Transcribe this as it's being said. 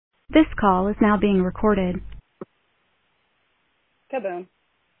This call is now being recorded. Kaboom.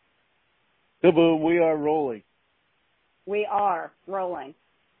 Kaboom, we are rolling. We are rolling.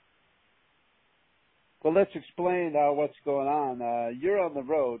 Well, let's explain what's going on. You're on the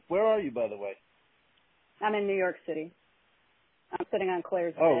road. Where are you, by the way? I'm in New York City. I'm sitting on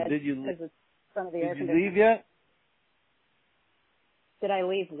Claire's bed. Oh, did you it's front of the did air you conditioner. leave yet? Did I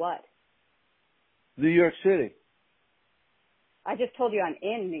leave what? New York City. I just told you I'm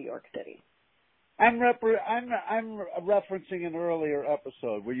in New York City. I'm referencing an earlier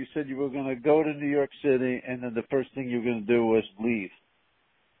episode where you said you were going to go to New York City and then the first thing you were going to do was leave.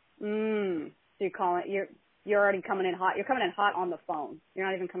 So you're already coming in hot. You're coming in hot on the phone. You're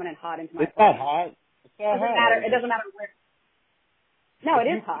not even coming in hot into my It's phone. not hot. It's not hot. It doesn't matter where. No, it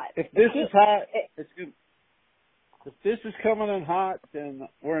is hot. If this is hot, it's good. If this is coming in hot, then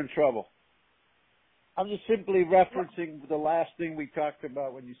we're in trouble. I'm just simply referencing the last thing we talked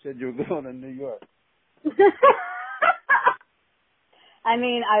about when you said you were going to New York. I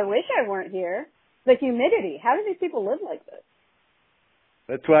mean, I wish I weren't here. The humidity. How do these people live like this?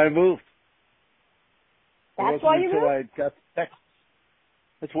 That's why I moved. That's why you moved? I got to Texas.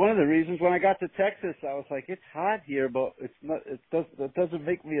 That's one of the reasons when I got to Texas, I was like, it's hot here, but it's not. It doesn't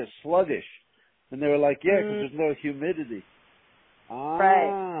make me as sluggish. And they were like, yeah, because there's no humidity.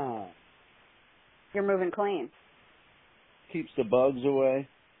 Right. You're moving clean. Keeps the bugs away.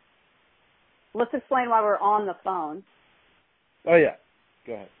 Let's explain why we're on the phone. Oh, yeah.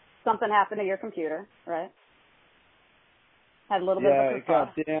 Go ahead. Something happened to your computer, right? Had a little bit of a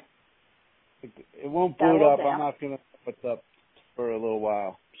goddamn. It won't boot up. I'm not going to put it up for a little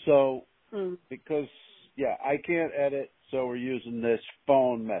while. So, because, I can't edit, so we're using this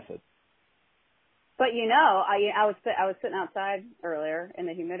phone method. But I was sitting outside earlier in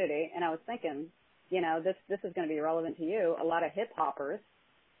the humidity, and I was thinking, this is going to be relevant to you. A lot of hip hoppers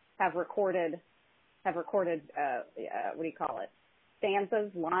have recorded what do you call it?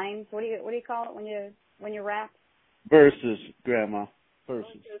 Stanzas, lines. What do you call it when you rap? Verses, Grandma.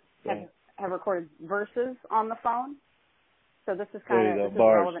 Verses. Have recorded verses on the phone. So this is kind of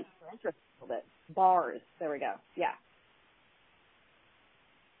relevant to your interest a little bit. Bars. There we go. Yeah.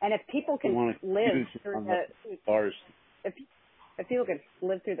 And if people can live through the bars, if people could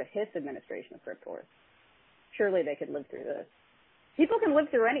live through the Hiss administration of Cryptors, surely they could live through this. People can live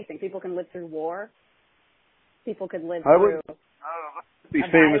through anything. People can live through war. People could live through these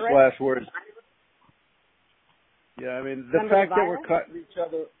famous last words. Yeah, I mean, the fact that we're cutting each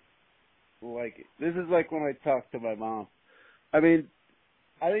other, this is like when I talk to my mom. I mean,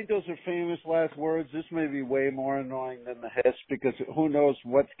 I think those are famous last words. This may be way more annoying than the hiss because who knows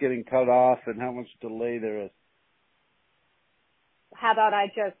what's getting cut off and how much delay there is. How about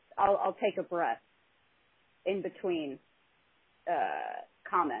I'll take a breath in between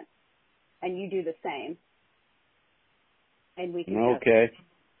comments, and you do the same, and we can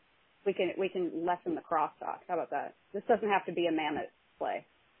we can lessen the crosstalk. How about that? This doesn't have to be a mammoth play.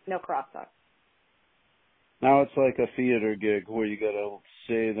 No crosstalk. Now it's like a theater gig where you got to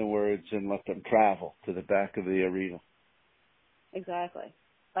say the words and let them travel to the back of the arena. Exactly.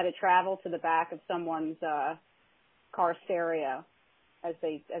 Let it travel to the back of someone's car stereo as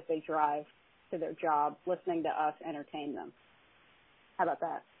they drive to their job, listening to us entertain them. How about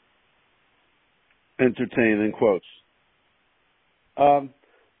that? Entertain in quotes.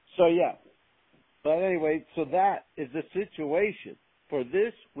 But anyway, so that is the situation for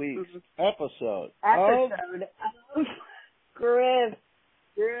this week's episode of Grifts.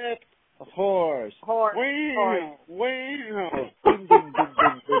 Horse. Horse. Wow. Ding, ding,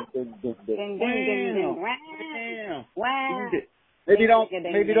 ding, ding. Wow. Maybe don't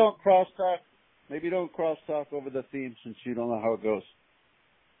crosstalk. Maybe don't crosstalk over the theme since you don't know how it goes.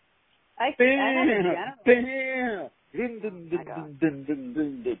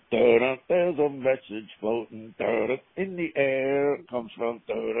 There's a message floating in the air. It comes from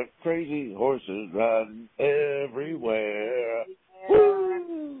crazy horses riding everywhere.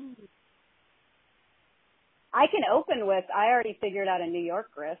 Woo! I can open with, I already figured out a New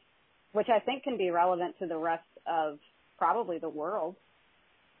York grist, which I think can be relevant to the rest of probably the world.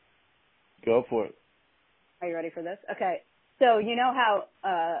 Go for it. Are you ready for this? Okay. So you know how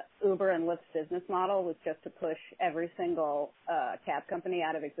Uber and Lyft's business model was just to push every single cab company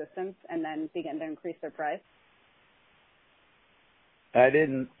out of existence and then begin to increase their price? I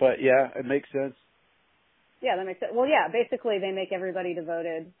didn't, but yeah, it makes sense. Yeah, that makes sense. Well, yeah, basically they make everybody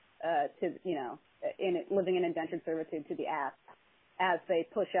devoted to, living in indentured servitude to the app as they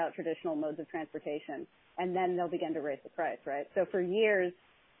push out traditional modes of transportation, and then they'll begin to raise the price, right? So for years,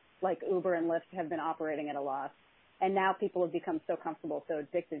 like Uber and Lyft have been operating at a loss. And now people have become so comfortable, so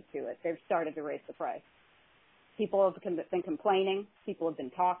addicted to it, they've started to raise the price. People have been complaining. People have been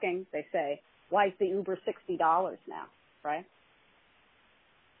talking. They say, why is the Uber $60 now, right?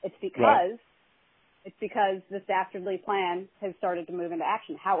 It's because this dastardly plan has started to move into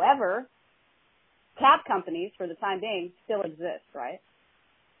action. However, cab companies, for the time being, still exist, right?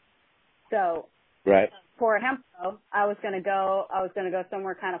 So, for a hempo, I was going to go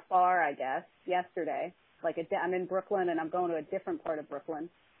somewhere kind of far, I guess, yesterday. I'm in Brooklyn, and I'm going to a different part of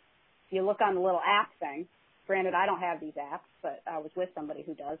Brooklyn. You look on the little app thing. Granted, I don't have these apps, but I was with somebody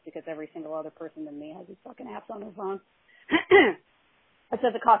who does, because every single other person than me has these fucking apps on their phone. It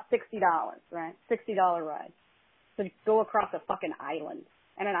says it costs $60, right? $60 ride. So you go across a fucking island.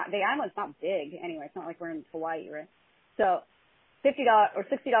 And the island's not big anyway. It's not like we're in Hawaii, right? So $50 or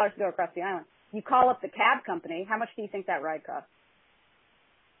 $60 to go across the island. You call up the cab company. How much do you think that ride costs?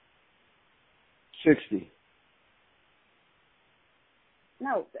 60.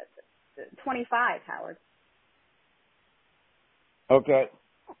 No, 25, Howard. Okay.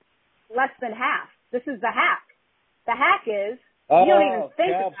 Less than half. This is the hack. The hack is you don't even think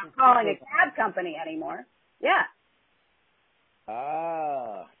about calling a cab company anymore. Yeah.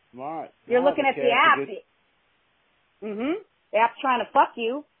 Ah, smart. You're looking at the app. The app's trying to fuck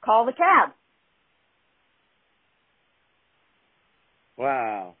you. Call the cab.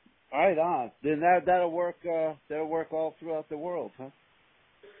 Wow. Right on. Then that'll work. That'll work all throughout the world, huh?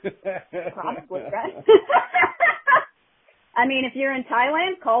 Probably, right? I mean, if you're in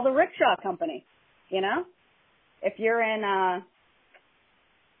Thailand, call the rickshaw company. You know, if you're in, I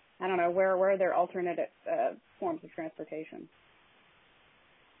don't know, where are there alternate forms of transportation?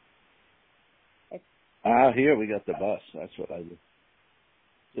 Here we got the bus. That's what I do.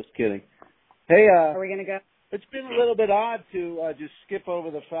 Just kidding. Hey, are we gonna go? It's been a little bit odd to just skip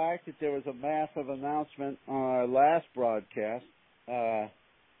over the fact that there was a massive announcement on our last broadcast. I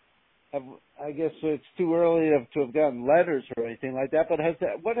guess it's too early to have gotten letters or anything like that. But has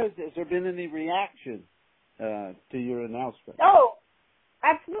there been any reaction to your announcement? Oh,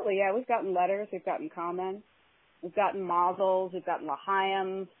 absolutely. Yeah, we've gotten letters. We've gotten comments. We've gotten mazzles. We've gotten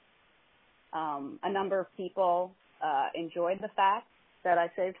lahayams. A number of people enjoyed the fact that I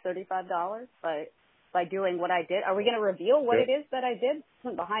saved $35 by doing what I did. Are we going to reveal what it is that I did?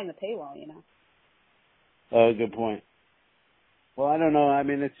 It's behind the paywall, you know. Oh, good point. Well, I don't know. I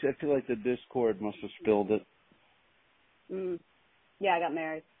mean, I feel like the Discord must have spilled it. Yeah, I got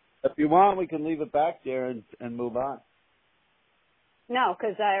married. If you want, we can leave it back there and move on. No,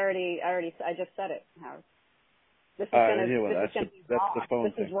 because I just said it, Howard. This is that's the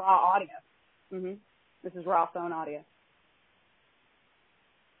phone thing. This is raw audio. This is raw phone audio.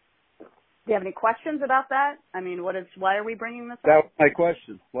 Do you have any questions about that? I mean, why are we bringing this up? That was my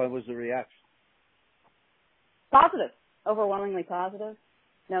question. What was the reaction? Positive. Overwhelmingly positive.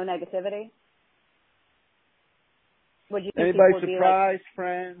 No negativity. Would you think anybody people would surprised? Be like,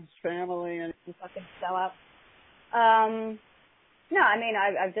 friends, family, and you fucking sell out? No, I mean,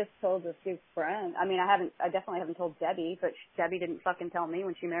 I've just told a few friends. I mean, I definitely haven't told Debbie, but Debbie didn't fucking tell me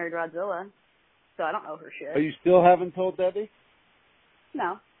when she married Rodzilla, so I don't know her shit. Oh, you still haven't told Debbie?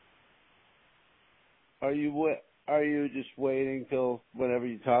 No. Are you just waiting till whenever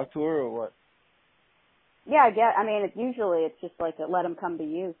you talk to her, or what? Yeah, I mean, it's just like a let them come to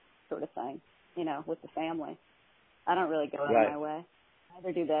you sort of thing, you know, with the family. I don't really go out of my way.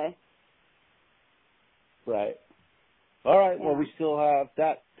 Neither do they. Right. All right. Yeah. Well, we still have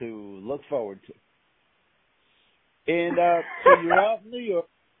that to look forward to. And so you're out in New York.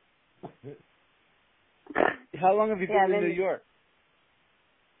 How long have you been in New York?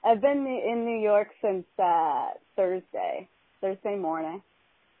 I've been in New York since Thursday morning.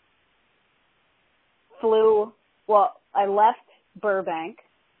 I left Burbank.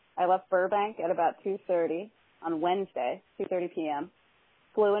 at about 2:30 on Wednesday, 2:30 p.m.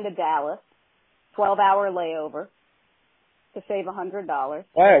 Flew into Dallas, 12-hour layover to save $100.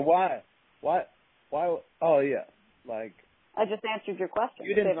 Why? Oh, yeah. Like, I just answered your question.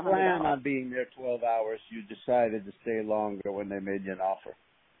 You didn't plan on being there 12 hours. You decided to stay longer when they made you an offer.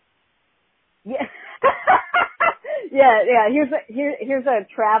 Yeah. yeah. Here's a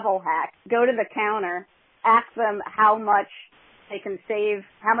travel hack. Go to the counter, ask them how much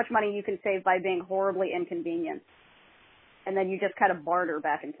money you can save by being horribly inconvenienced. And then you just kind of barter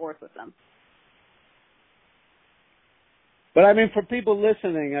back and forth with them. But I mean, for people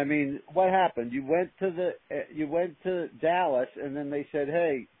listening, I mean, what happened? You went to Dallas, and then they said,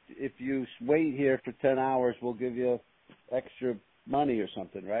 "Hey, if you wait here for 10 hours, we'll give you extra money or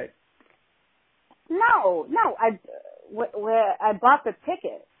something," right? No. I bought the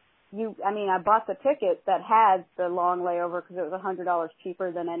ticket. I bought the ticket that had the long layover because it was $100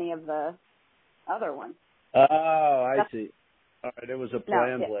 cheaper than any of the other ones. Oh, I see. All right, it was a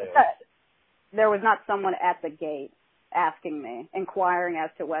planned layover. There was not someone at the gate asking me, inquiring as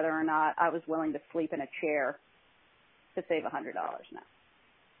to whether or not I was willing to sleep in a chair to save $100 now.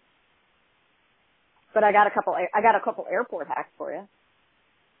 But I got a couple airport hacks for you.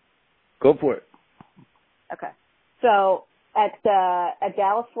 Go for it. Okay. So at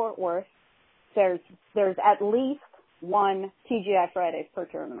Dallas Fort Worth, there's at least one TGI Fridays per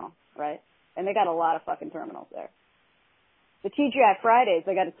terminal, right? And they got a lot of fucking terminals there. The TGI Fridays,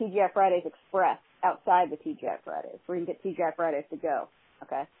 they got a TGI Fridays Express outside the TGI Fridays, where you can get TGI Fridays to go.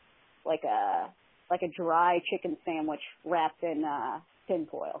 Okay, like a dry chicken sandwich wrapped in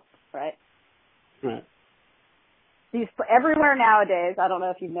tinfoil, right? Right. These everywhere nowadays. I don't know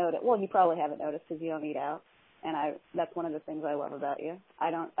if you've noticed. Well, you probably haven't noticed because you don't eat out, and that's one of the things I love about you.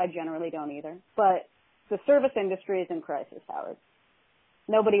 I generally don't either. But the service industry is in crisis, Howard.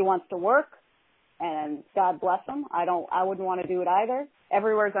 Nobody wants to work, and God bless them. I wouldn't want to do it either.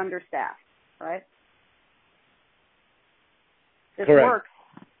 Everywhere's understaffed, right? This Correct. works.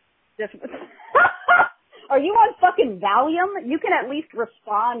 Are you on fucking Valium? You can at least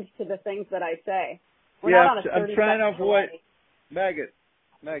respond to the things that I say. We're not on a 30 I'm trying to avoid delay.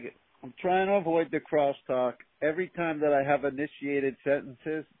 Maggot. I'm trying to avoid the crosstalk. Every time that I have initiated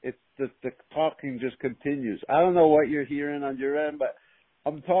sentences, it's the talking just continues. I don't know what you're hearing on your end, but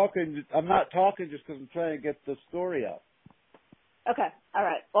I'm not talking just because I'm trying to get the story out. Okay. All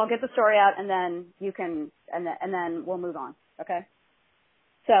right. Well, I'll get the story out, and then you can, and then we'll move on. Okay.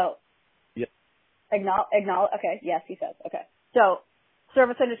 So. Yeah. Acknowledge. Okay. Yes, he says. Okay. So,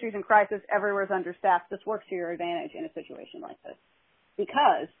 service industries in crisis. Everywhere's understaffed. This works to your advantage in a situation like this,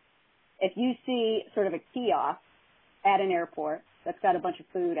 because if you see sort of a kiosk at an airport that's got a bunch of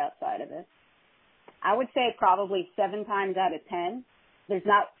food outside of it, I would say probably 7 times out of 10. There's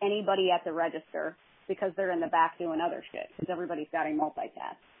not anybody at the register because they're in the back doing other shit because everybody's got to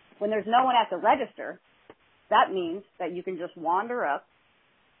multitask. When there's no one at the register, that means that you can just wander up,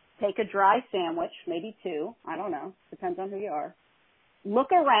 take a dry sandwich, maybe 2, I don't know, depends on who you are,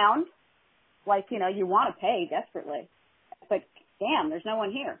 look around like, you want to pay desperately, but damn, there's no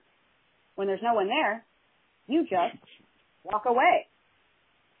one here. When there's no one there, you just walk away.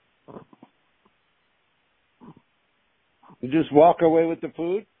 You just walk away with the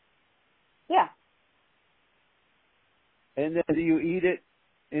food? Yeah. And then do you eat it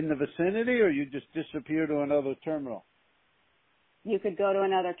in the vicinity, or you just disappear to another terminal? You could go to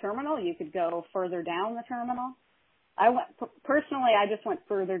another terminal. You could go further down the terminal. Personally, I just went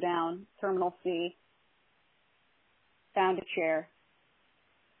further down, Terminal C, found a chair,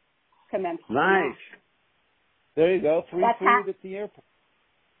 commenced. Nice. There you go. Free food at the airport.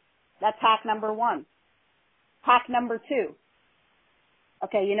 That's hack number 1. Hack number 2.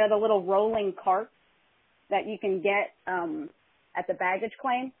 Okay, you know the little rolling carts that you can get at the baggage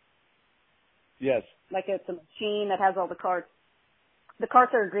claim? Yes. Like it's a machine that has all the carts. The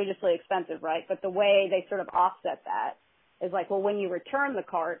carts are egregiously expensive, right? But the way they sort of offset that is like, well, when you return the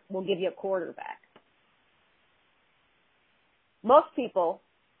cart, we'll give you a quarter back. Most people,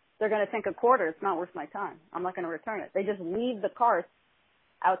 they're going to think a quarter, it's not worth my time. I'm not going to return it. They just leave the carts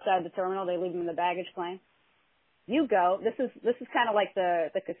outside the terminal. They leave them in the baggage claim. You go, this is kind of like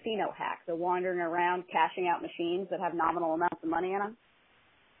the casino hack, the wandering around cashing out machines that have nominal amounts of money in them.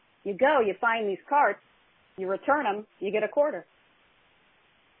 You go, you find these carts, you return them, you get a quarter.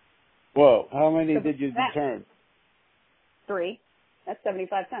 Whoa, how many did you return? 3. That's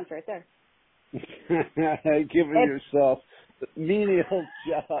 75 cents right there. Giving yourself menial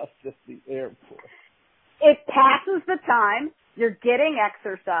jobs at the airport. It passes the time. You're getting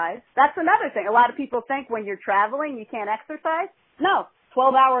exercise. That's another thing. A lot of people think when you're traveling, you can't exercise. No.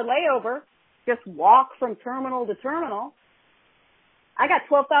 12-hour layover. Just walk from terminal to terminal. I got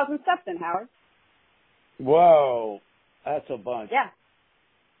 12,000 steps in, Howard. Whoa. That's a bunch. Yeah.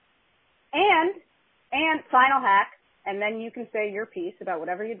 And final hack, and then you can say your piece about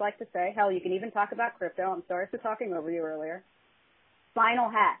whatever you'd like to say. Hell, you can even talk about crypto. I'm sorry for talking over you earlier. Final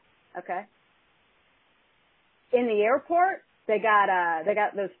hack, okay? In the airport, they got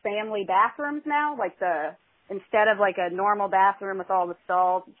those family bathrooms now, like instead of like a normal bathroom with all the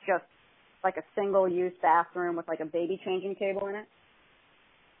stalls, it's just like a single-use bathroom with like a baby changing table in it.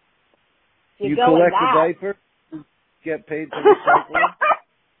 You collect the diaper, get paid for the cycle?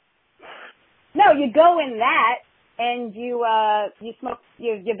 No, you go in that and you smoke,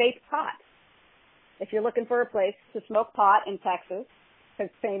 you vape pot. If you're looking for a place to smoke pot in Texas, because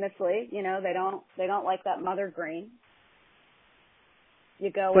famously, they don't like that mother green.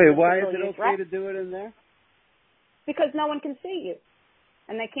 You go. Wait, why is it okay to do it in there? Because no one can see you,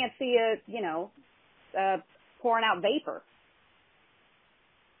 and they can't see you, pouring out vapor.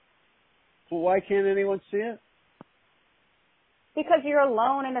 Well, why can't anyone see it? Because you're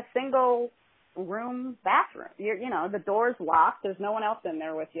alone in a single room bathroom. The door's locked. There's no one else in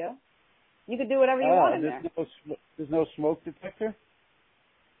there with you. You could do whatever you want in there. There's no smoke detector?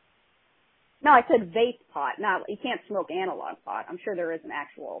 No, I said vape pot. No, you can't smoke analog pot. I'm sure there is an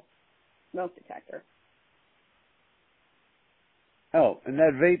actual smoke detector. Oh, and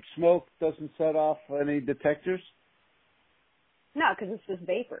that vape smoke doesn't set off any detectors? No, because it's just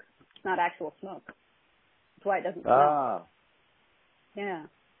vapor. It's not actual smoke. That's why it doesn't smell. Ah. Yeah.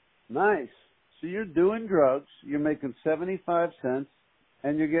 Nice. So you're doing drugs, you're making 75 cents,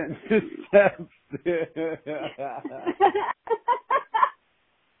 and you're getting steps.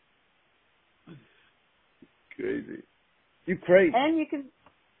 Crazy. You crazy. And you can...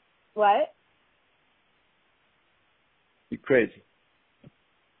 What? You crazy.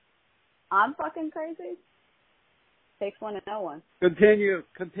 I'm fucking crazy? Takes one to know one. Continue.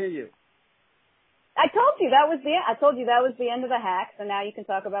 I told you that was the end of the hacks, and now you can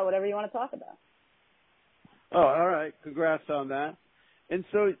talk about whatever you want to talk about. Oh, all right. Congrats on that. And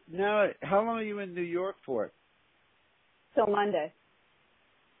so now, how long are you in New York for? Till Monday.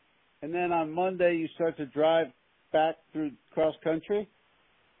 And then on Monday, you start to drive back through cross country?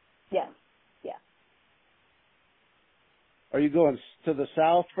 Yes. Yeah. Are you going to the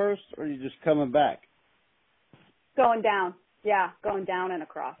south first, or are you just coming back? Going down. Yeah, going down and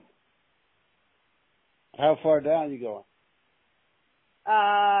across. How far down are you going?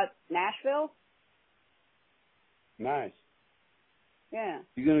 Nashville. Nice. Yeah.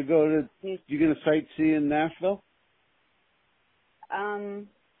 You gonna sightsee in Nashville?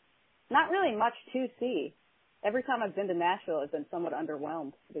 Not really much to see. Every time I've been to Nashville, I've been somewhat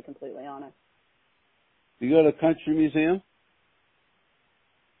underwhelmed, to be completely honest. You go to Country Museum?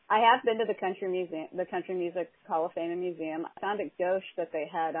 I have been to the Country Music Hall of Fame and Museum. I found it gauche that they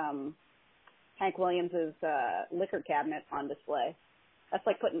had Hank Williams' liquor cabinet on display. That's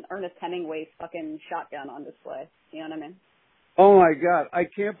like putting Ernest Hemingway's fucking shotgun on display. You know what I mean? Oh my God! I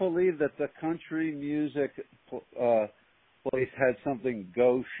can't believe that the country music place had something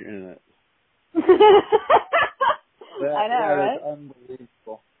gauche in it. I know, that right? is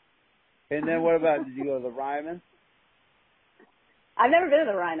unbelievable. And then what about? Did you go to the Ryman? I've never been to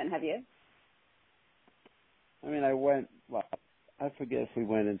the Ryman. Have you? I mean, I went. Well, I forget if we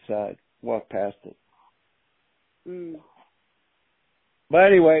went inside. Walked past it. Mm. But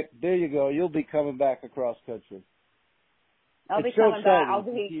anyway, there you go. You'll be coming back across country. I'll be so coming back. I'll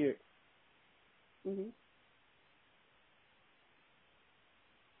to be hear. Mm-hmm.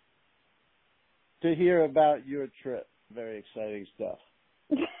 To hear about your trip. Very exciting stuff.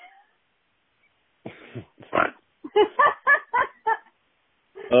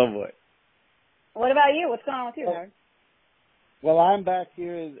 Oh boy. What about you? What's going on with you, Howard? Well, I'm back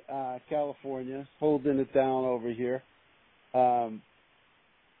here in California, holding it down over here.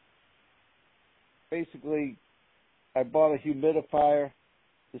 Basically, I bought a humidifier,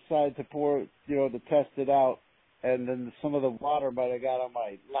 decided to to test it out, and then some of the water might have got on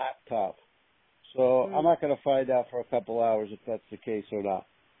my laptop. So I'm not going to find out for a couple hours if that's the case or not.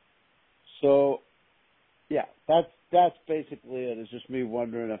 So, yeah, that's basically it. It's just me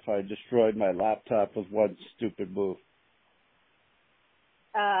wondering if I destroyed my laptop with one stupid move.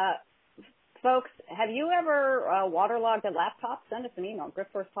 Folks, have you ever waterlogged a laptop? Send us an email,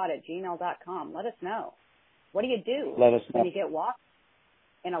 griftsforcepod@gmail.com. Let us know. What do you do Let us know. when you get water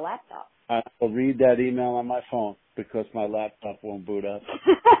in a laptop? I'll read that email on my phone because my laptop won't boot up.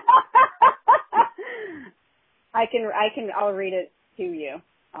 I'll read it to you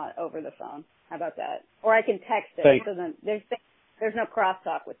over the phone. How about that? Or I can text it. Thanks. There's no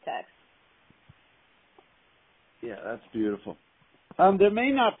crosstalk with text. Yeah, that's beautiful. There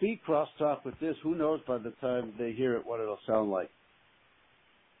may not be crosstalk with this. Who knows by the time they hear it what it'll sound like.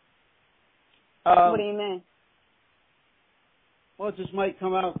 What do you mean? Well, it just might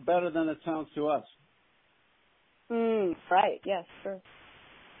come out better than it sounds to us. Right. Yes, sure.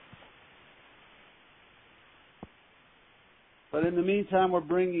 But in the meantime, we're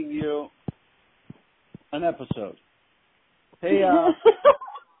bringing you an episode. Hey,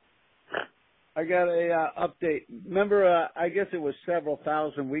 I got a update. Remember, I guess it was several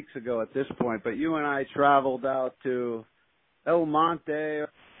thousand weeks ago at this point, but you and I traveled out to El Monte.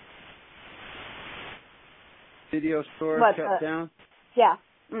 Video store shut down? Yeah.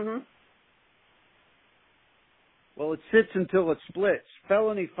 Mhm. Well, it sits until it splits.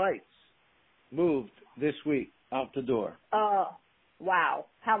 Felony Fights moved this week out the door. Oh, Wow.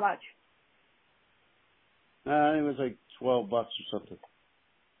 How much? I think it was like $12 or something.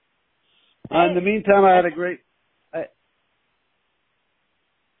 Hey. In the meantime, I had a great.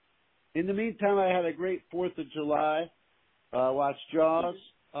 In the meantime, I had a great 4th of July. Watched Jaws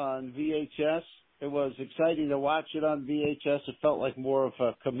on VHS. It was exciting to watch it on VHS. It felt like more of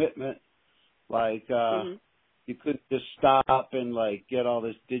a commitment. Like you couldn't just stop and like get all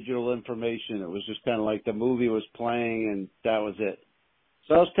this digital information. It was just kind of like the movie was playing and that was it.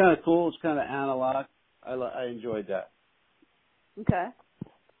 So it was kind of cool. It's kind of analog. I enjoyed that. Okay.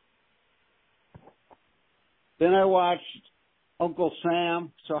 Then I watched Uncle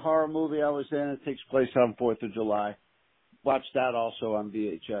Sam. It's a horror movie I was in. It takes place on 4th of July. Watched that also on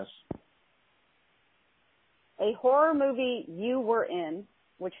VHS. A horror movie you were in,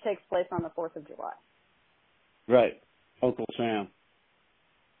 which takes place on the 4th of July. Right. Uncle Sam.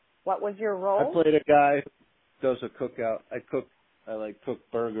 What was your role? I played a guy who does a cookout. I cook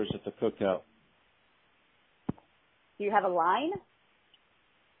burgers at the cookout. Do you have a line?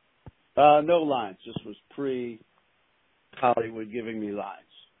 No lines. This was pre-Hollywood giving me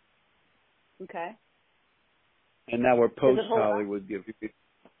lines. Okay. And now we're post-Hollywood giving me.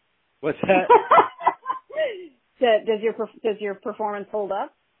 What's that? Does your performance hold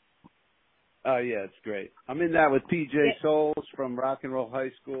up? Oh, yeah, it's great. I'm in that with PJ Souls from Rock and Roll High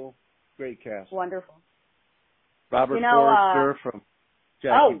School. Great cast. Wonderful. Robert Forrester from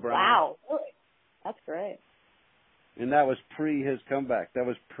Jackie Brown. Oh, wow. That's great. And that was pre his comeback. That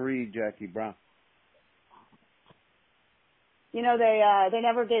was pre-Jackie Brown. You know, they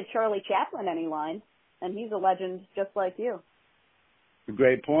never gave Charlie Chaplin any lines, and he's a legend just like you. A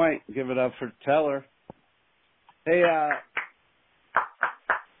great point. Give it up for Teller. Hey,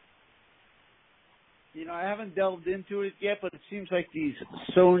 I haven't delved into it yet, but it seems like these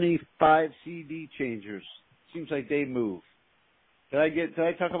Sony 5 CD changers, seems like they move. Did I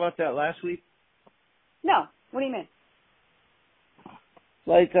talk about that last week? No. What do you mean?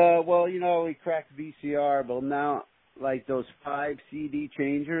 Like, we cracked VCR, but now, like, those 5 CD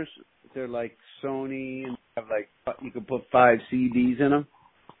changers, they're like Sony, and have like, you can put 5 CDs in them.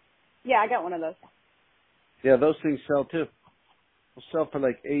 Yeah, I got one of those. Yeah, those things sell too. They'll sell for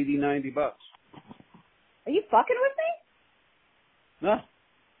like $80-$90. Are you fucking with me? No.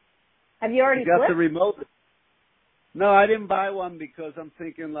 Have you already got the remote? No, I didn't buy one because I'm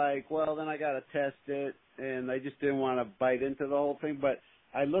thinking like, well, then I got to test it, and I just didn't want to bite into the whole thing. But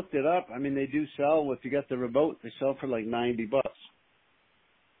I looked it up. I mean, they do sell, if you got the remote, they sell for like $90.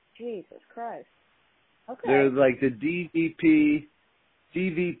 Jesus Christ. Okay. They're like the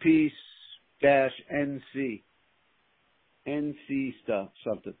DVP-NC. NC stuff,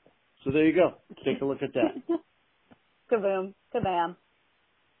 something. So there you go. Take a look at that. Kaboom. Kabam.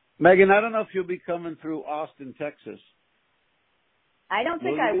 Megan, I don't know if you'll be coming through Austin, Texas. I don't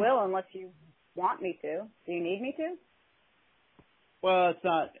think I will unless you want me to. Do you need me to? Well, it's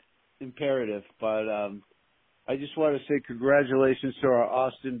not imperative, but I just want to say congratulations to our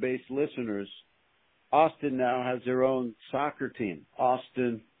Austin-based listeners. Austin now has their own soccer team,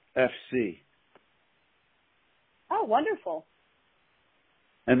 Austin FC. Oh, wonderful.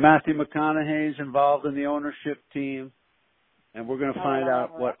 And Matthew McConaughey's involved in the ownership team. And we're going to find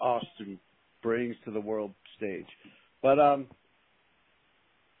out what Austin brings to the world stage. But I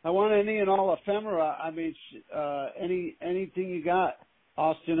want any and all ephemera. I mean, anything you got,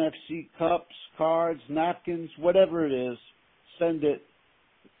 Austin FC cups, cards, napkins, whatever it is, send it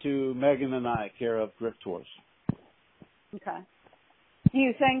to Megan and I, care of Grift Tours. Okay. Do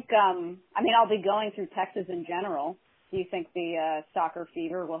you think, I'll be going through Texas in general. Do you think the soccer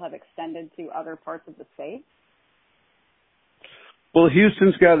fever will have extended to other parts of the state? Well,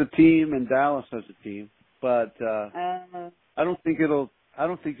 Houston's got a team and Dallas has a team, but I don't think you'll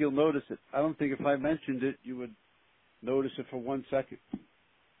notice it. I don't think if I mentioned it, you would notice it for 1 second.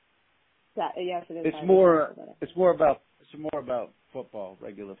 Yes, it is. It's more about football,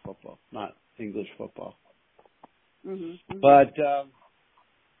 regular football, not English football. Mm-hmm. But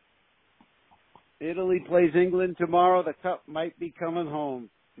Italy plays England tomorrow. The cup might be coming home,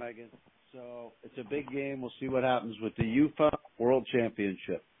 Megan. So it's a big game. We'll see what happens with the UEFA World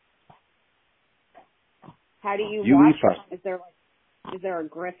Championship. How do you watch it? Is there a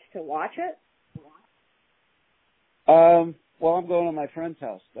grift to watch it? Well, I'm going to my friend's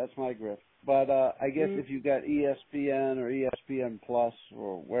house. That's my grift. But I guess if you got ESPN or ESPN Plus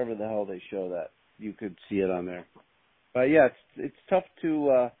or wherever the hell they show that, you could see it on there. But yeah, it's tough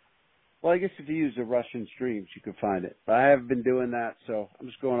to. Well, I guess if you use the Russian streams, you could find it. But I haven't been doing that, so I'm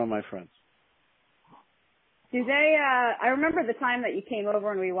just going on my friends. Do they, I remember the time that you came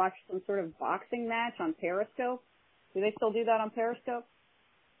over and we watched some sort of boxing match on Periscope. Do they still do that on Periscope?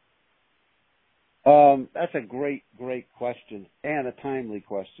 That's a great question and a timely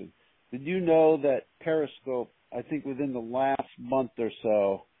question. Did you know that Periscope, I think within the last month or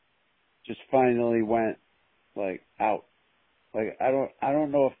so, just finally went like out? Like I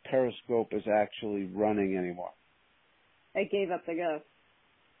don't know if Periscope is actually running anymore. They gave up the ghost.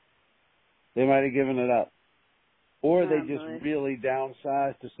 They might have given it up. Or they just really? really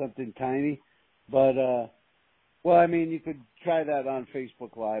downsized to something tiny. But well, I mean, you could try that on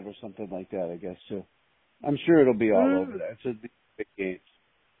Facebook Live or something like that, I guess, too. I'm sure it'll be all over there. It's a big games.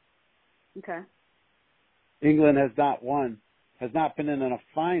 Okay. England has not been in a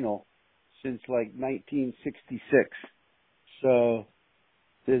final since like 1966. So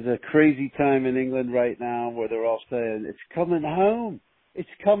there's a crazy time in England right now where they're all saying, it's coming home. It's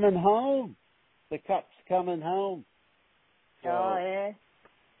coming home. The cup's coming home. So yeah.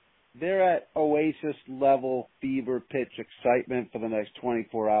 they're at Oasis level fever pitch excitement for the next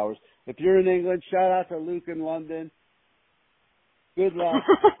 24 hours. If you're in England, shout out to Luke in London. Good luck.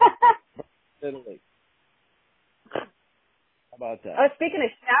 Italy. How about that? Oh, speaking of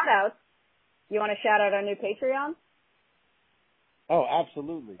shout-outs, you want to shout out our new Patreon? Oh,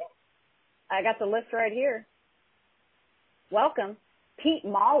 absolutely. I got the list right here. Welcome, Pete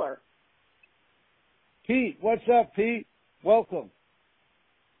Mahler. Pete, what's up, Pete? Welcome.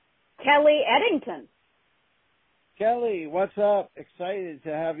 Kelly Eddington. Kelly, what's up? Excited to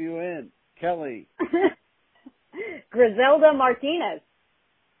have you in. Kelly. Griselda Martinez.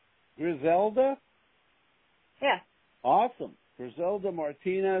 Griselda? Yeah. Awesome. Griselda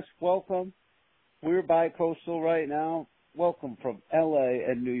Martinez, welcome. We're bi-coastal right now. Welcome from L.A.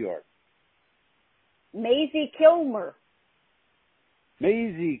 and New York. Maisie Kilmer.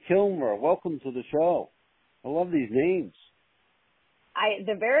 Maisie Kilmer, welcome to the show. I love these names.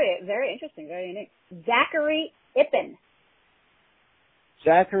 They're very, very interesting, very unique. Zachary Ippen.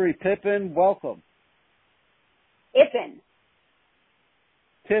 Zachary Pippin, welcome. Ippen.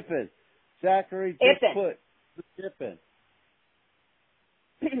 Tippin. Zachary, just Ippen. put the Tippin.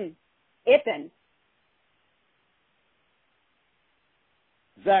 Ippen.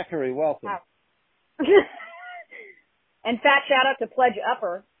 Zachary, welcome. Wow. And fat shout out to Pledge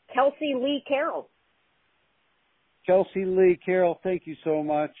Upper, Kelsey Lee Carroll. Kelsey Lee Carroll, thank you so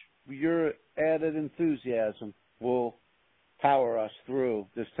much. Your added enthusiasm will power us through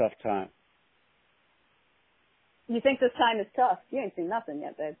this tough time. You think this time is tough? You ain't seen nothing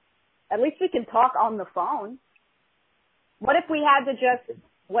yet, babe. At least we can talk on the phone. What if we had to do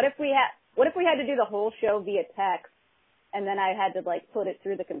the whole show via text, and then I had to like put it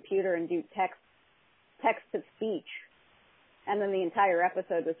through the computer and do text to speech, and then the entire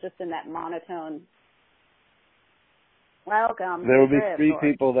episode was just in that monotone. Welcome. There will be three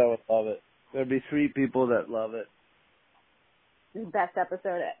people that would love it. There'll be three people that love it. Best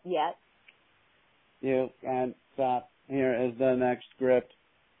episode yet. You can't stop. Here is the next script.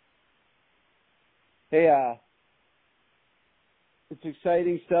 Hey, it's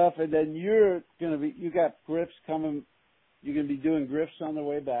exciting stuff, and then you got grifts coming. You're gonna be doing grifts on the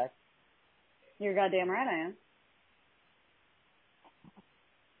way back. You're goddamn right I am.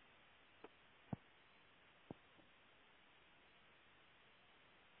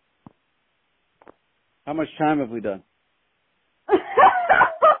 How much time have we done? Oh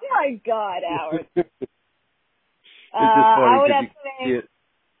my God, Howard. It's just funny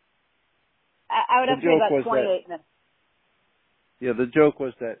I would because estimate about 28 minutes. Yeah, the joke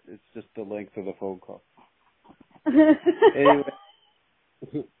was that it's just the length of the phone call. Anyway.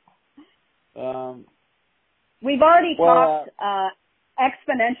 We've already talked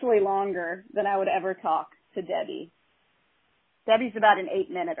exponentially longer than I would ever talk to Debbie. Debbie's about an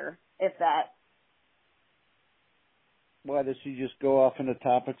 8-minuter, if that. Why, does she just go off into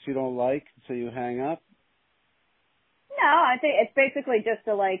topics you don't like, so you hang up? No, I think it's basically just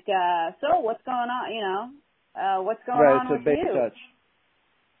to like, so what's going on, what's going on with you? Right, it's a big touch.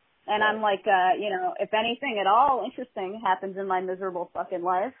 And I'm like, if anything at all interesting happens in my miserable fucking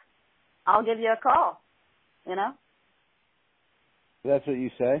life, I'll give you a call, That's what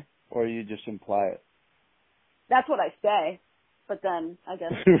you say, or you just imply it? That's what I say, but then I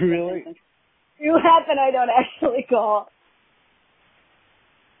guess really? You happen I don't actually call.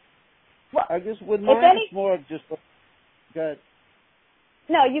 Well, I guess with mine it's more of just good.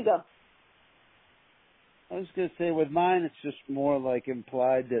 No, you go. I was going to say with mine it's just more like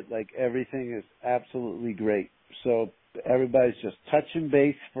implied that like everything is absolutely great. So everybody's just touching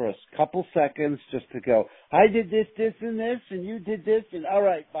base for a couple seconds just to go, I did this, and this, and you did this, and all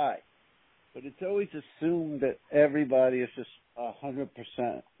right, bye. But it's always assumed that everybody is just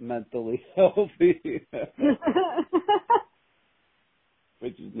 100% mentally healthy,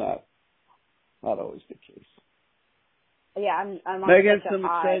 which is not always the case. Yeah, I'm on Megan, such a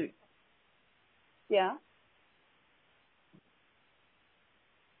high. exciting. Yeah.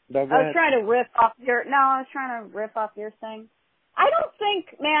 No, go I was ahead. trying to riff off your thing. I don't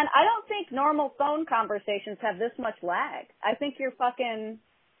think normal phone conversations have this much lag. I think you're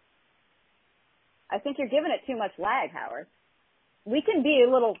giving it too much lag, Howard. We can be a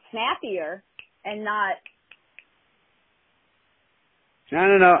little snappier and not. I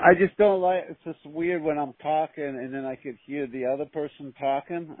don't know. I just don't like. It's just weird when I'm talking and then I could hear the other person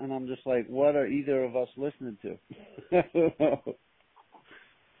talking, and I'm just like, what are either of us listening to?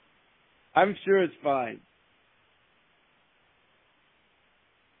 I'm sure it's fine.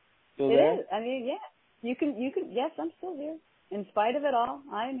 Still It there? is. I mean, yeah. You can. Yes, I'm still here. In spite of it all,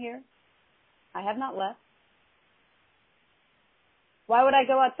 I am here. I have not left. Why would I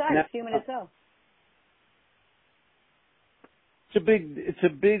go outside? It's 2 minutes out. It's a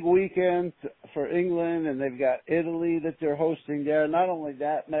big weekend for England, and they've got Italy that they're hosting there. Not only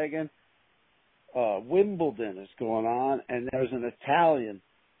that, Megan, Wimbledon is going on, and there's an Italian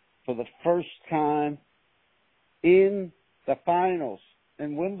for the first time in the finals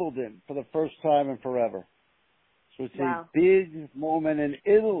in Wimbledon for the first time in forever. So it's a big moment in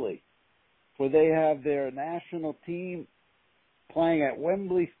Italy where they have their national team playing at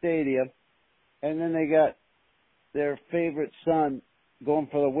Wembley Stadium, and then they got their favorite son going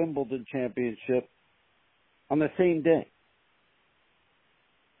for the Wimbledon championship on the same day.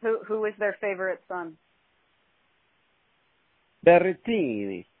 Who is their favorite son?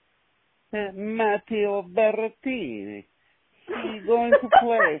 Berrettini. Matteo Berrettini. He's going to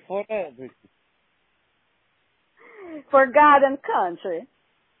play for everything. For God and country.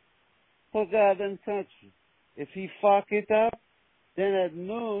 For God and country. If he fuck it up, then at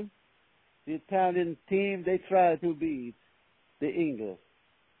noon, the Italian team, they try to beat the English.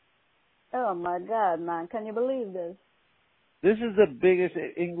 Oh, my God, man. Can you believe this? This is the biggest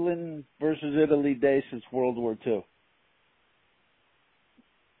England versus Italy day since World War II.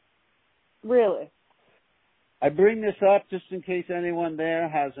 Really? I bring this up just in case anyone there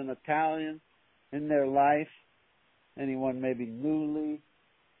has an Italian in their life. Anyone maybe newly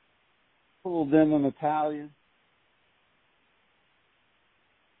pulled in an Italian.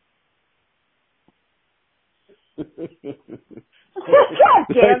 God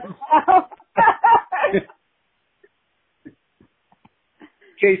damn. In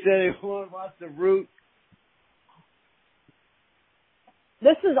case anyone wants to root.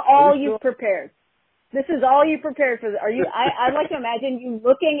 This is all you've prepared. This is all you prepared for. Are you? I'd like to imagine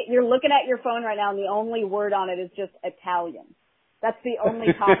you're looking at your phone right now, and the only word on it is just Italian. That's the only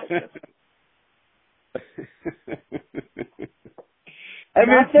topic. I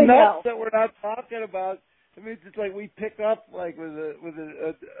mean, it's Nothing nuts else. that we're not talking about. I mean, it's just like we pick up like with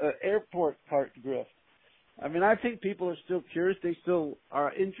a airport cart grift. I mean, I think people are still curious. They still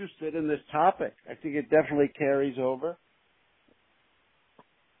are interested in this topic. I think it definitely carries over.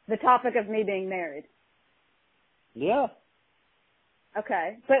 The topic of me being married. Yeah.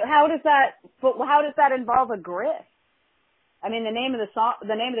 Okay, but how does that involve a grift? I mean, the name of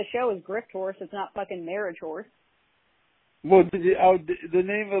the show is Grift Horse. It's not fucking Marriage Horse. Well, the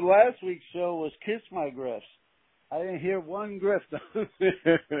name of last week's show was Kiss My Grifts. I didn't hear one grift.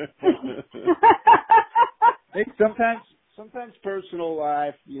 Sometimes personal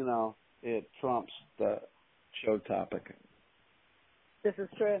life, it trumps the show topic. This is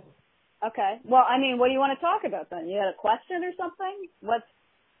true. Okay. Well, I mean, what do you want to talk about then? You had a question or something?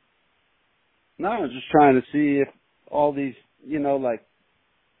 No, I was just trying to see if all these, like,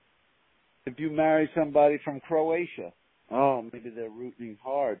 if you marry somebody from Croatia, maybe they're rooting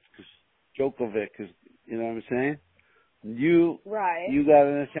hard because Djokovic is, you know what I'm saying? You got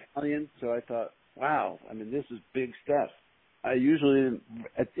an Italian, so I thought, wow, I mean, this is big stuff.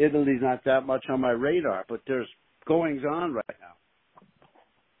 Italy's not that much on my radar, but there's goings on right now.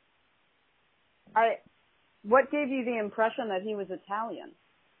 What gave you the impression that he was Italian?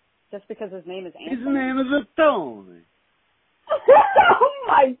 Just because his name is Anthony? His name is Tony. Oh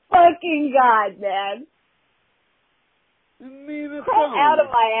my fucking God, man. Crawl out of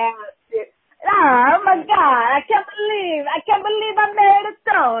my ass, dude. Oh my God, I can't believe I'm married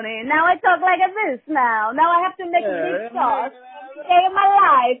to Tony. Now I talk like this now. Now I have to make a big sauce every day of my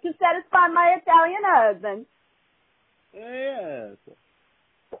life to satisfy my Italian husband. Yes.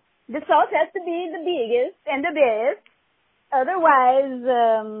 The sauce has to be the biggest and the best. Otherwise,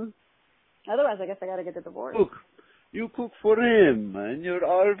 I guess I gotta get the divorce. Look, You cook for him in your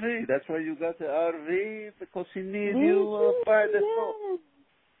RV. That's why you got the RV, because he needs you by the phone.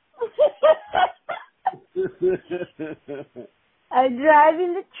 I drive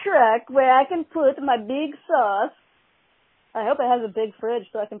in the truck where I can put my big sauce. I hope it has a big fridge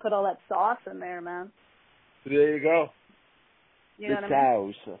so I can put all that sauce in there, man. There you go. You know the what I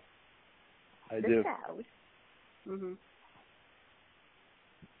mean? sauce. I the do. Sauce. Mhm.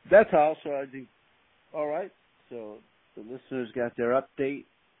 That's all. So I think, all right. So the listeners got their update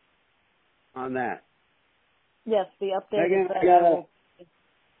on that. Yes, the update Again, is that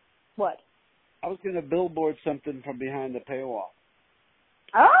what? I was going to billboard something from behind the paywall.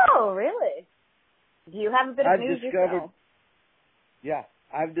 Oh, really? Do you have a bit of news yourself? Yeah,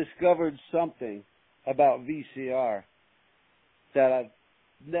 I've discovered something about VCR that I've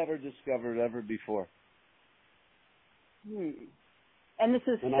never discovered ever before. And this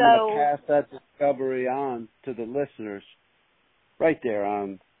is and I'm going to pass that discovery on to the listeners right there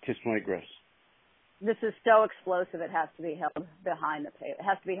on Kiss My Grifts. This is so explosive it has to be held behind the paywall. It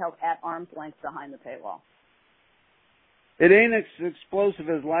has to be held at arm's length behind the paywall. It ain't as explosive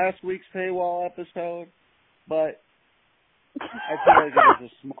as last week's paywall episode, but I feel like it was a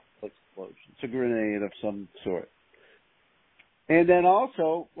small explosion. It's a grenade of some sort. And then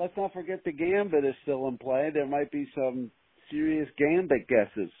also, let's not forget the Gambit is still in play. There might be some serious Gambit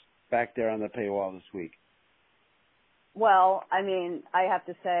guesses back there on the paywall this week. Well, I mean, I have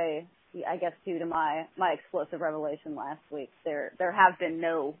to say, I guess due to my explosive revelation last week, there have been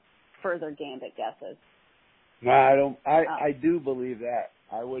no further Gambit guesses. No, I do believe that.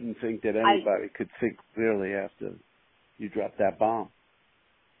 I wouldn't think that anybody could think clearly after you dropped that bomb.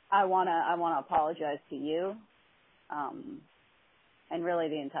 I wanna apologize to you, and really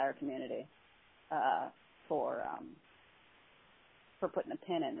the entire community, for putting a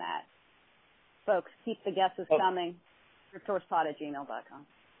pin in that. Folks, keep the guesses coming. griftshorsepod@gmail.com.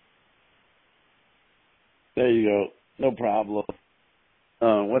 There you go. No problem.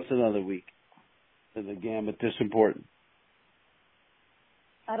 What's another week? Is the Gambit this important?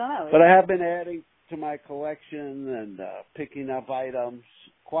 I don't know. But I have been adding to my collection and picking up items,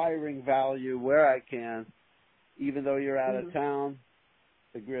 acquiring value where I can. Even though you're out of town,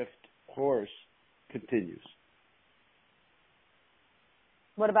 the Grift horse continues.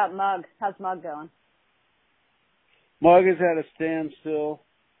 What about Mug? How's Mug going? Mug is at a standstill,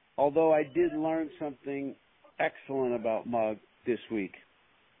 although I did learn something excellent about Mug this week.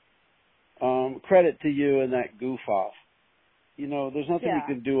 Credit to you and that goof off. You know, there's nothing you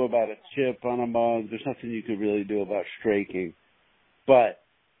can do about a chip on a mug. There's nothing you can really do about straking. But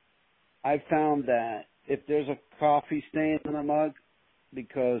I found that if there's a coffee stain on a mug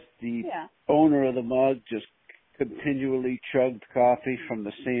because the owner of the mug just continually chugged coffee from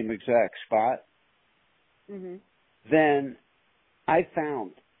the same exact spot, then I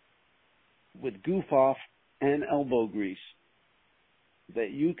found with goof off and elbow grease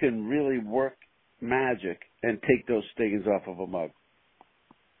that you can really work magic and take those stains off of a mug.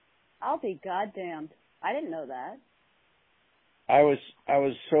 I'll be goddamned. I didn't know that. I was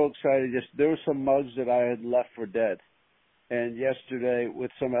so excited. There were some mugs that I had left for dead. And yesterday,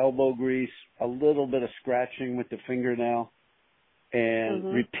 with some elbow grease, a little bit of scratching with the fingernail,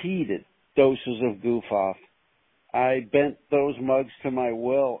 and repeated doses of goof off, I bent those mugs to my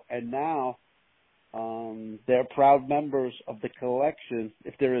will, and now they're proud members of the collection,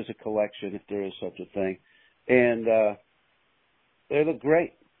 if there is a collection, if there is such a thing. And they look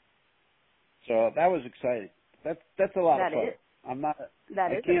great. So that was exciting. That's a lot of fun.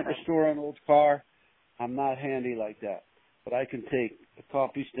 I can't restore an old car. I'm not handy like that. But I can take a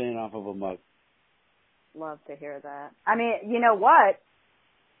coffee stain off of a mug. Love to hear that. I mean, you know what?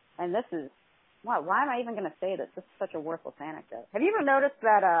 And this is, why am I even going to say this? This is such a worthless anecdote. Have you ever noticed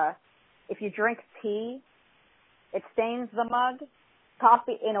that if you drink tea, it stains the mug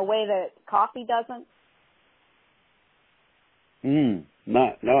coffee in a way that coffee doesn't?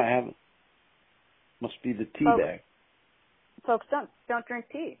 No, I haven't. Must be the tea bag. Folks, don't drink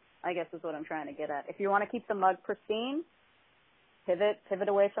tea, I guess is what I'm trying to get at. If you want to keep the mug pristine, pivot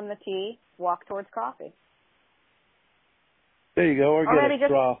away from the tea, walk towards coffee. There you go, or get a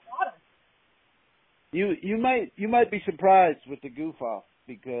straw. You might be surprised with the goof off,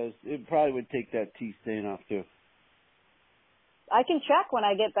 because it probably would take that tea stain off too. I can check when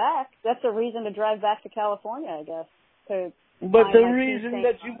I get back. That's a reason to drive back to California, I guess. But the reason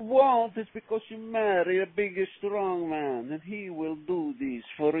that you won't is because you marry a big, strong man, and he will do this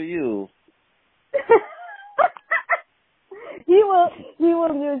for you. He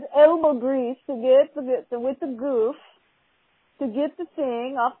will use elbow grease to get with the goof to get the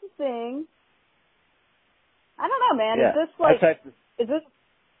thing off the thing. I don't know, man. Yeah. Is this like,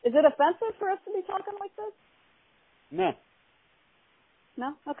 is it offensive for us to be talking like this? No.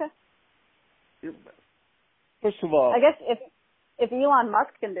 No? Okay. First of all, I guess if Elon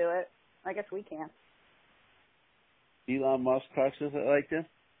Musk can do it, I guess we can. Elon Musk talks with it like this?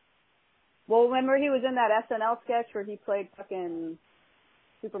 Well, remember he was in that SNL sketch where he played fucking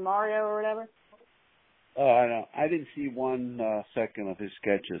Super Mario or whatever? Oh, I know. I didn't see one second of his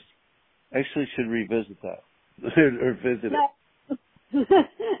sketches. I actually should revisit that. or visit it.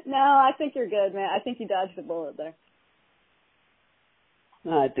 No, I think you're good, man. I think you dodged a bullet there.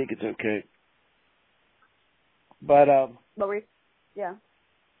 No, I think it's okay. But yeah.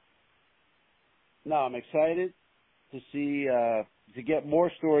 No, I'm excited to see to get more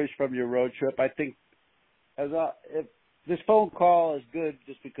stories from your road trip. I think if this phone call is good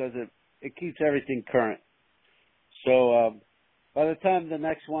just because it keeps everything current. So by the time the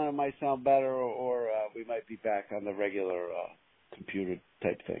next one, it might sound better, or we might be back on the regular computer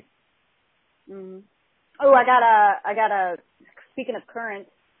type thing. Mm-hmm. Oh, I got a. Speaking of current,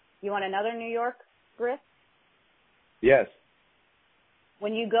 you want another New York grift? Yes.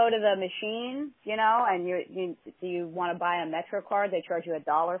 When you go to the machine, you know, and you want to buy a Metro card, they charge you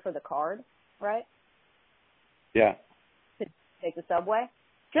 $1 for the card, right? Yeah. To take the subway.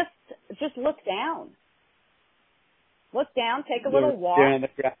 Just look down. Look down, take a little walk.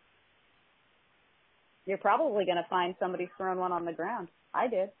 You're probably going to find somebody throwing one on the ground. I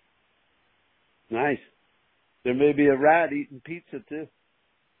did. Nice. There may be a rat eating pizza too.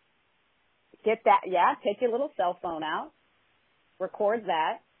 Get that, yeah, take your little cell phone out, record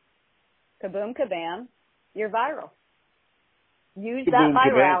that, kaboom, kabam, you're viral. Use that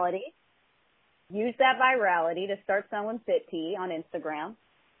virality to start selling fit tea on Instagram.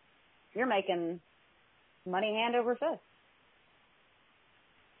 You're making money hand over fist.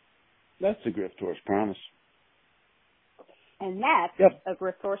 That's the Grift Horse promise. And that's a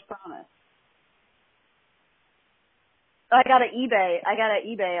Grift Horse promise. I got an eBay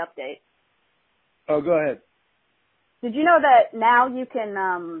update. Oh, go ahead. Did you know that now you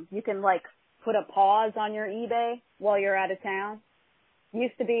can like put a pause on your eBay while you're out of town?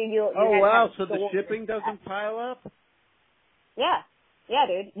 Used to be you. Oh wow! So the shipping doesn't pile up? Yeah,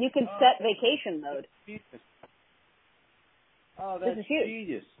 dude. You can set vacation mode. Oh, that's huge.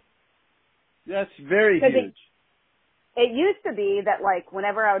 genius. That's very huge. It used to be that, like,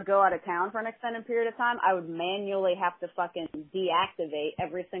 whenever I would go out of town for an extended period of time, I would manually have to fucking deactivate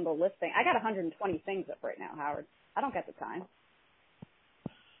every single listing. I got 120 things up right now, Howard. I don't got the time.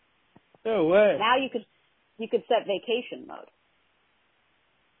 No way. Now you could set vacation mode.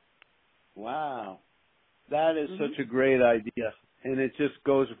 Wow. That is such a great idea. And it just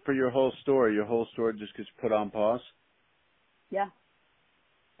goes for your whole store. Your whole store just gets put on pause? Yeah.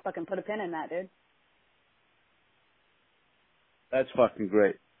 Fucking put a pin in that, dude. That's fucking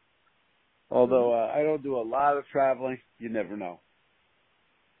great. Although I don't do a lot of traveling, you never know.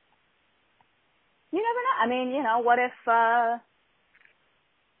 You never know. I mean, you know, what if,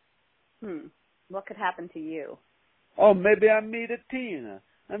 what could happen to you? Oh, maybe I meet a Tina.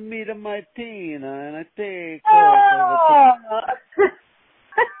 I meet my Tina and I take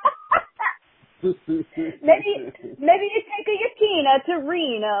maybe you take your Tina to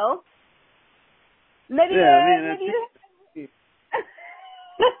Reno. Maybe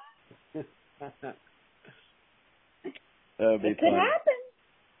it could happen.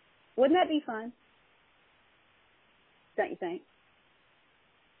 Wouldn't that be fun? Don't you think?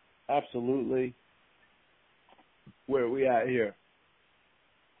 Absolutely. Where are we at here?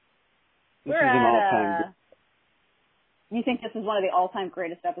 This We're is an all-time. You think this is one of the all-time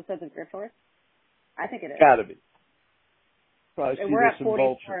greatest episodes of Grift Horse? I think it is. Gotta be. Probably see we're this at in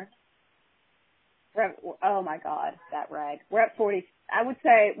 44. Oh my God, that rag. We're at 40. I would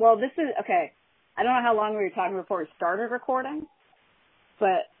say, well, this is, okay, I don't know how long we were talking before we started recording,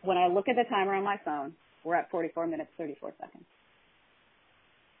 but when I look at the timer on my phone, we're at 44 minutes, 34 seconds.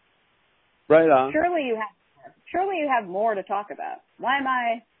 Right on. Surely you have more to talk about. Why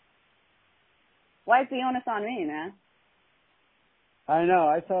is the onus on me, man? I know.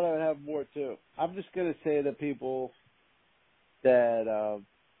 I thought I would have more too. I'm just going to say to people that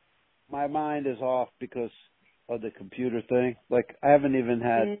my mind is off because of the computer thing. Like, I haven't even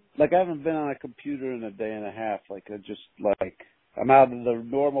had, I haven't been on a computer in a day and a half. I'm out of the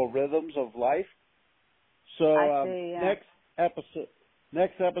normal rhythms of life. So,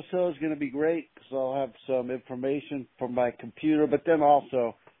 next episode is going to be great because I'll have some information from my computer, but then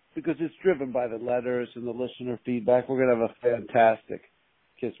also, because it's driven by the letters and the listener feedback, we're going to have a fantastic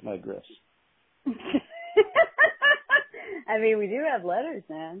Kiss My Grifts. I mean, we do have letters,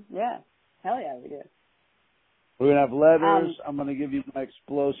 man. Yeah. Hell yeah, we do. We're going to have letters. I'm going to give you my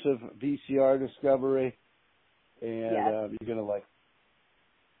explosive VCR discovery. And you're going to like.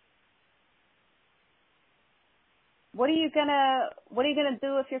 What are you gonna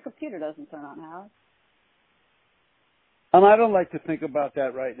do if your computer doesn't turn on, Howard? I don't like to think about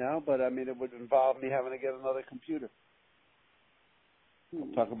that right now, but I mean, it would involve me having to get another computer.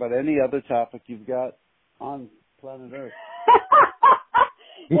 We'll talk about any other topic you've got on planet Earth.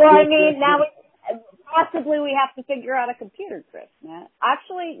 Well, I mean, now possibly we have to figure out a computer, Chris, man.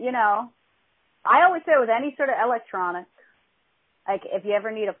 Actually, you know, I always say with any sort of electronics, like if you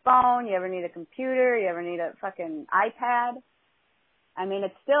ever need a phone, you ever need a computer, you ever need a fucking iPad, I mean,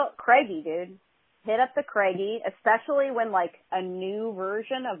 it's still Craigie, dude. Hit up the Craigie, especially when like a new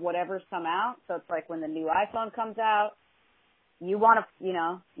version of whatever's come out. So it's like when the new iPhone comes out, you want a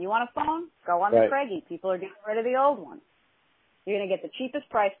phone? Go on the Craigie. People are getting rid of the old ones. You're going to get the cheapest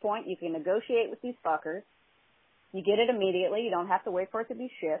price point. You can negotiate with these fuckers. You get it immediately. You don't have to wait for it to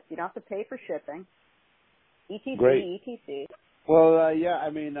be shipped. You don't have to pay for shipping. ETC, Great. ETC. Well,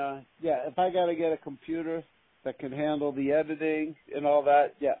 if I got to get a computer that can handle the editing and all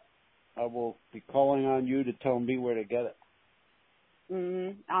that, I will be calling on you to tell me where to get it.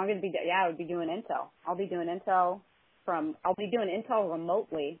 I would be doing Intel. I'll be doing Intel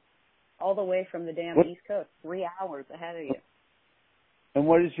remotely all the way from the damn East Coast, 3 hours ahead of you. And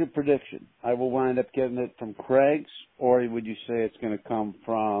what is your prediction? I will wind up getting it from Craig's, or would you say it's going to come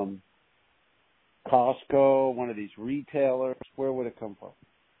from Costco, one of these retailers? Where would it come from?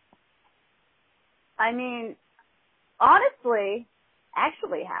 I mean, honestly,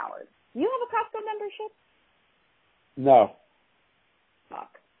 actually, Howard, you have a Costco membership? No.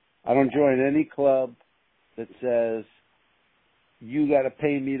 Fuck. I don't join any club that says you got to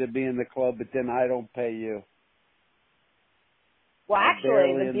pay me to be in the club, but then I don't pay you. Well,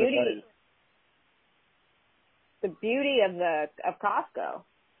 actually, the beauty of Costco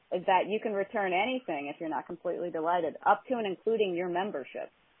is that you can return anything if you're not completely delighted, up to and including your membership.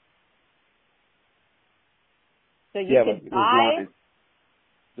 So you could buy.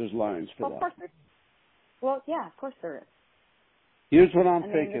 There's lines for that. Of course well, yeah, of course there is. Here's what I'm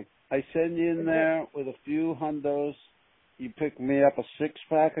thinking. I send you in there with a few hundos. You pick me up a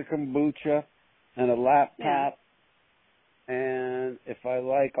 6-pack of kombucha and a laptop. Yeah. And if I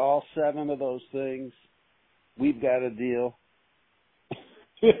like all 7 of those things, we've got a deal.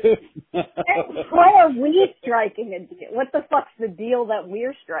 Why are we striking a deal? What the fuck's the deal that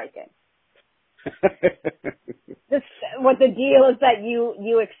we're striking? What the deal is that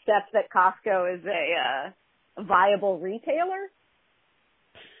you accept that Costco is a viable retailer?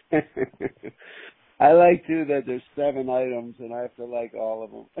 I like too that there's 7 items and I have to like all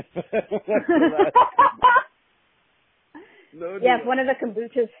of them. No deal. Yeah, if one of the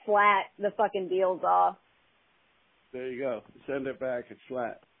kombucha's flat, the fucking deal's off. There you go. Send it back. It's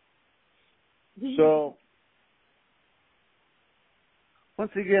flat. So,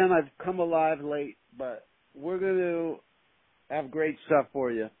 once again, I've come alive late, but we're going to have great stuff for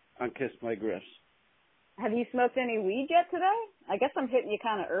you on Kiss My Grifts. Have you smoked any weed yet today? I guess I'm hitting you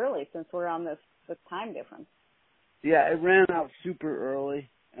kind of early since we're on this time difference. Yeah, it ran out super early,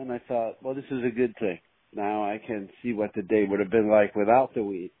 and I thought, well, this is a good thing. Now I can see what the day would have been like without the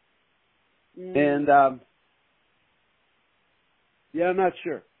weed. And, I'm not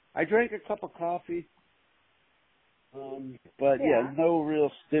sure. I drank a cup of coffee, but no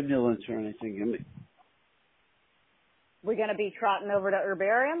real stimulants or anything in me. We're going to be trotting over to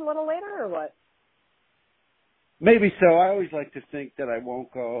Herbarium a little later, or what? Maybe so. I always like to think that I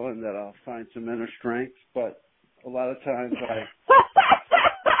won't go and that I'll find some inner strength, but a lot of times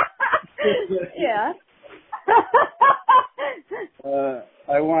Yeah.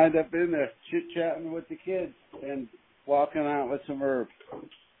 I wind up in there chit-chatting with the kids and walking out with some herbs.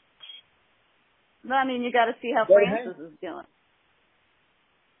 I mean, you got to see how Frances is doing.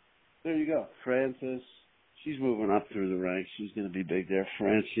 There you go. Frances, she's moving up through the ranks. She's going to be big there.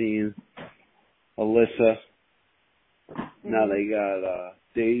 Francine, Alyssa. Now they got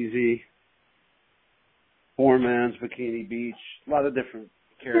Daisy, Poor Man's Bikini Beach. A lot of different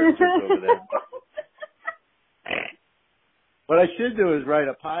characters over there. What I should do is write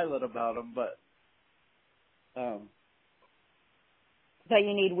a pilot about them, but so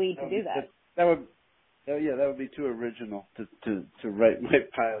you need weed to do that. That would be too original to write my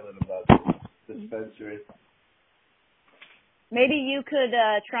pilot about the dispensary. Maybe you could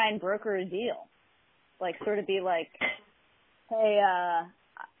try and broker a deal, like sort of be like, hey,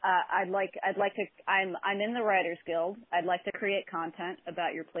 I'm in the Writers Guild. I'd like to create content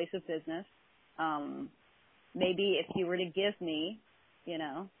about your place of business. Maybe if you were to give me,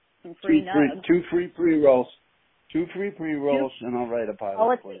 some free nugs. 2 free pre-rolls. 2 free pre-rolls, and I'll write a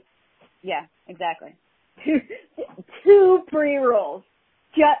pilot for you. Yeah, exactly. Two pre-rolls.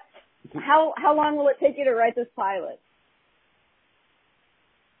 How long will it take you to write this pilot?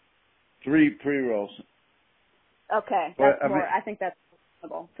 3 pre-rolls. Okay, that's more. I think that's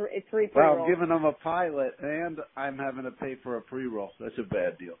reasonable. 3 pre-rolls. Well, I'm giving them a pilot, and I'm having to pay for a pre-roll. That's a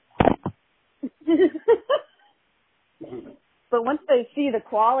bad deal. But once they see the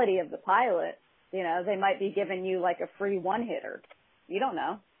quality of the pilot, they might be giving you like a free one-hitter. You don't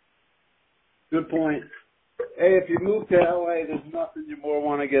know. Good point. Hey, if you move to LA, there's nothing you more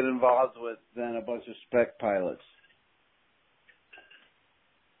want to get involved with than a bunch of spec pilots.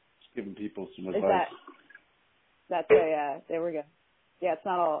 Just giving people some advice. There we go. Yeah, it's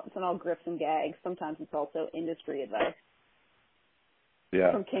not all grifts and gags. Sometimes it's also industry advice.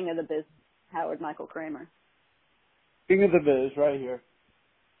 Yeah. From King of the Biz, Howard Michael Kramer. King of the Biz, right here.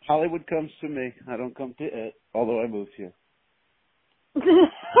 Hollywood comes to me. I don't come to it, although I moved here.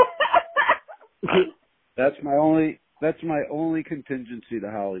 That's my only contingency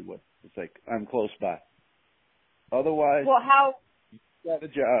to Hollywood. It's like I'm close by. Otherwise, you got a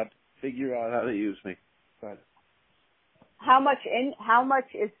job, figure out how to use me. How much is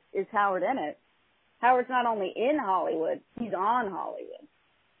Howard in it? Howard's not only in Hollywood, he's on Hollywood.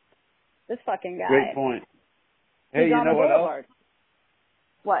 This fucking guy. Great point. Hey, he's you on know the what boulevard. else?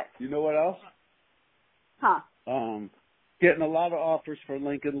 What? You know what else? Huh. Getting a lot of offers for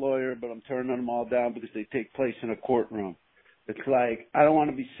Lincoln Lawyer, but I'm turning them all down because they take place in a courtroom. It's like, I don't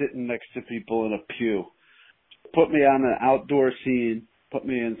want to be sitting next to people in a pew. Put me on an outdoor scene. Put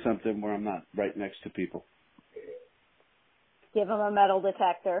me in something where I'm not right next to people. Give him a metal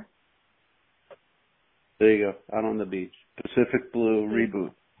detector. There you go. Out on the beach. Pacific Blue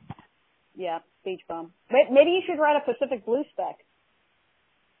reboot. Yeah, beach bum. Maybe you should write a Pacific Blue spec.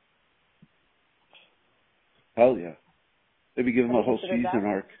 Hell yeah. Maybe give them a whole season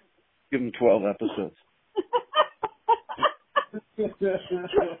arc. Give them 12 episodes.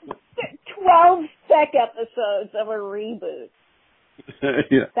 12 spec episodes of a reboot.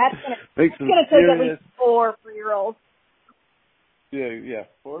 Yeah. That's gonna take at least 4 pre-rolls. Yeah.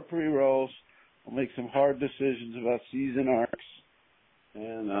 4 pre-rolls. We'll make some hard decisions about season arcs.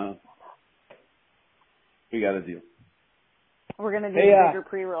 And we got a deal. We're gonna do a bigger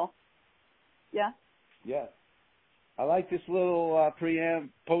pre-roll. Yeah? Yeah. I like this little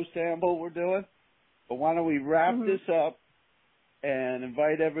post-amble we're doing, but why don't we wrap this up and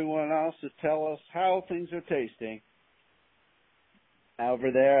invite everyone else to tell us how things are tasting over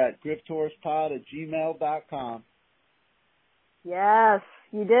there at grifthorspod@gmail.com. Yes,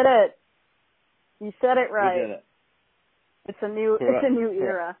 you did it. You said it right. We did it. It's a new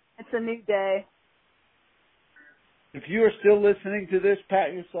era. It's a new day. If you are still listening to this,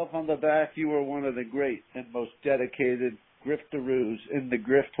 pat yourself on the back. You are one of the great and most dedicated griftaroos in the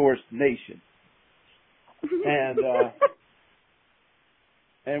Grift Horse Nation.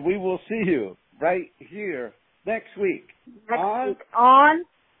 And we will see you right here next week. On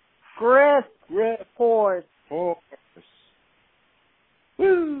Grift Horse.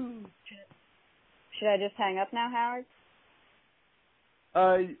 Woo! Should I just hang up now,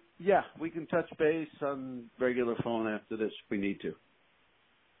 Howard? Yeah, we can touch base on regular phone after this if we need to.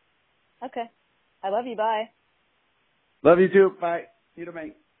 Okay. I love you. Bye. Love you too. Bye. You too,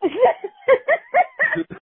 mate.